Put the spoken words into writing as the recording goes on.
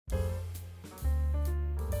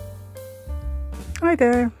Hi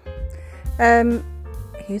there.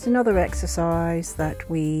 Here's another exercise that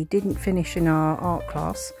we didn't finish in our art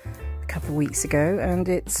class a couple of weeks ago, and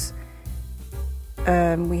it's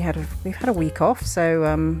we've had a week off, so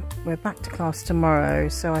we're back to class tomorrow.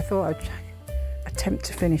 So I thought I'd attempt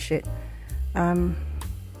to finish it.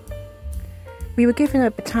 We were given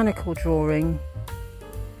a botanical drawing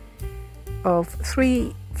of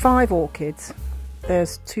 5 orchids.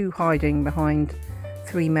 There's 2 hiding behind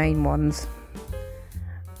 3 main ones,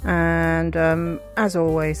 and as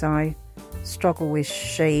always I struggle with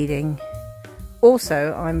shading.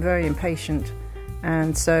 Also, I'm very impatient,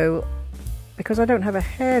 and so because I don't have a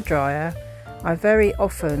hairdryer, I very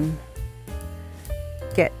often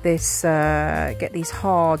get these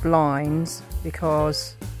hard lines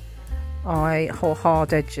because or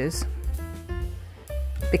hard edges,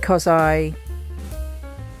 because I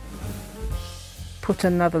put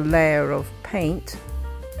another layer of paint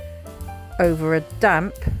over a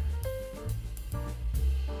damp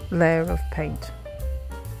layer of paint.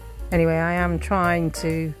 Anyway, I am trying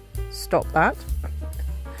to stop that.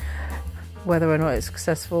 Whether or not it's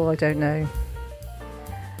successful, I don't know.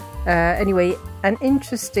 Anyway, an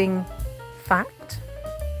interesting fact,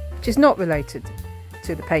 which is not related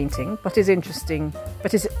to the painting, but is interesting,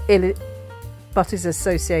 but is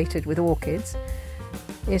associated with orchids,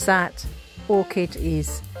 is that orchid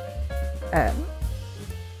is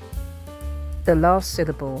the last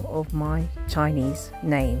syllable of my Chinese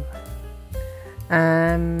name.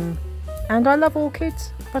 And I love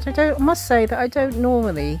orchids, but I must say that I don't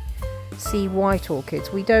normally see white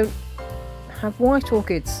orchids. We don't have white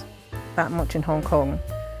orchids that much in Hong Kong,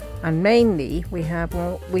 and mainly we have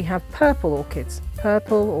purple orchids,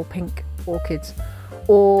 purple or pink orchids,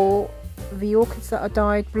 or the orchids that are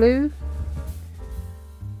dyed blue.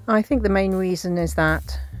 I think the main reason is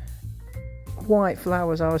that white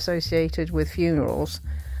flowers are associated with funerals,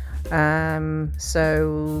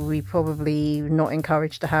 so we probably not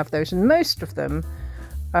encouraged to have those. And most of them,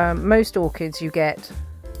 most orchids you get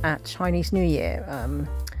at Chinese New Year.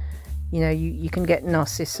 You know, you can get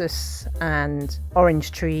narcissus and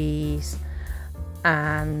orange trees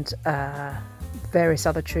and various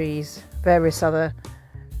other trees, various other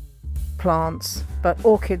plants, but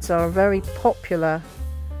orchids are a very popular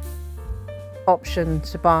option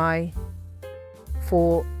to buy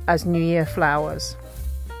as New Year flowers.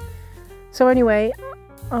 So anyway,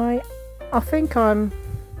 I think I'm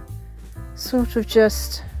sort of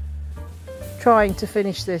just trying to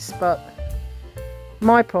finish this, but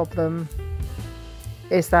my problem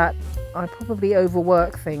is that I probably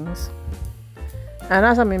overwork things, and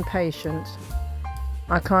as I'm impatient,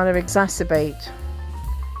 I kind of exacerbate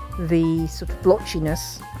the sort of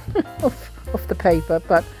blotchiness of the paper.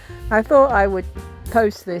 But I thought I would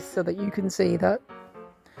post this so that you can see that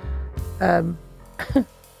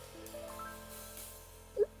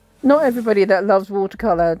not everybody that loves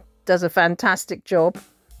watercolour does a fantastic job,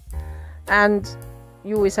 and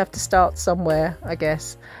you always have to start somewhere, I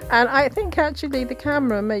guess. And I think actually the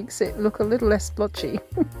camera makes it look a little less blotchy.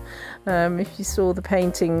 If you saw the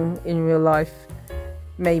painting in real life,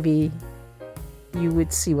 maybe you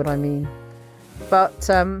would see what I mean. But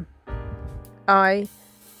I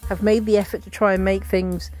have made the effort to try and make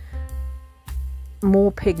things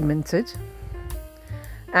more pigmented,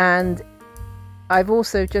 and I've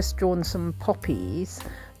also just drawn some poppies,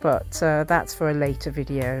 but that's for a later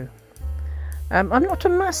video. I'm not a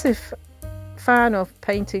massive fan of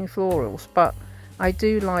painting florals, but I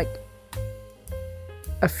do like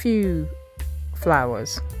a few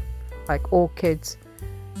flowers like orchids,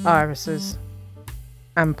 irises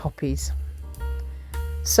and poppies.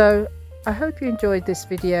 So I hope you enjoyed this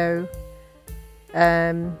video.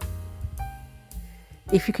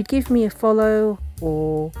 If you could give me a follow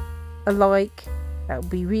or a like, that would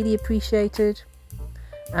be really appreciated,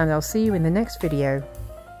 and I'll see you in the next video.